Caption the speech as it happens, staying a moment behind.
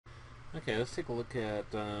Okay, let's take a look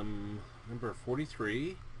at number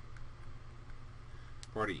 43,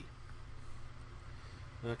 part E.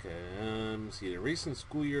 Okay, let's see. The recent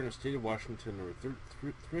school year in the state of Washington, there were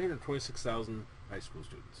 326,000 high school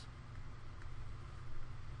students.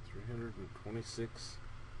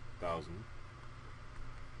 326,000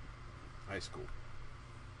 high school.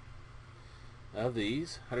 Of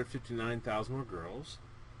these, 159,000 were girls.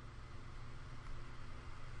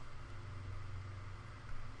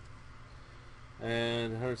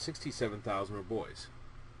 And 167,000 were boys.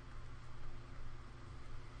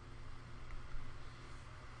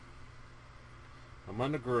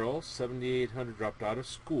 Among the girls, 7,800 dropped out of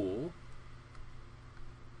school.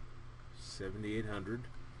 7,800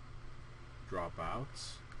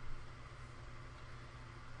 dropouts.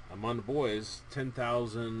 Among the boys,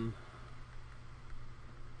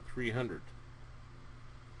 10,300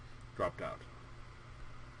 dropped out.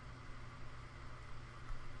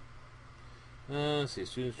 Let's see.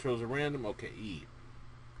 Students chose at random. Okay, E.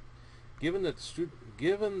 Given that the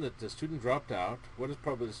student dropped out, what is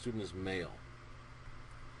probably the student is male?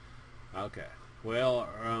 Okay. Well,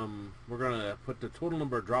 we're going to put the total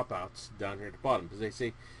number of dropouts down here at the bottom because they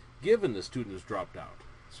say given the student has dropped out.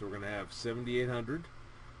 So we're going to have 7,800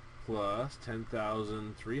 plus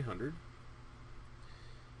 10,300.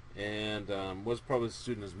 And what's probably the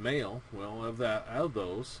student is male? Well, out of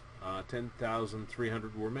those,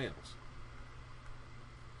 10,300 were males.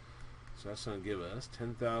 So that's going to give us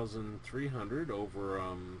 10,300 over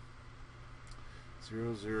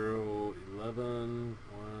 0, 0, 11,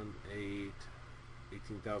 1, 8,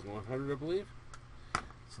 18,100, I believe.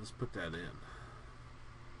 So let's put that in.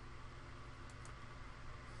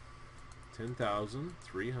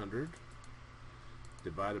 10,300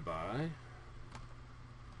 divided by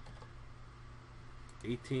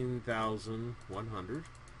 18,100.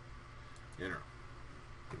 Enter.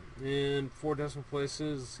 In 4 decimal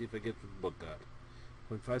places, see if I get the book cut.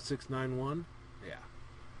 0.5691. Yeah.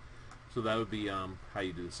 So that would be how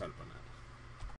you do the setup on that.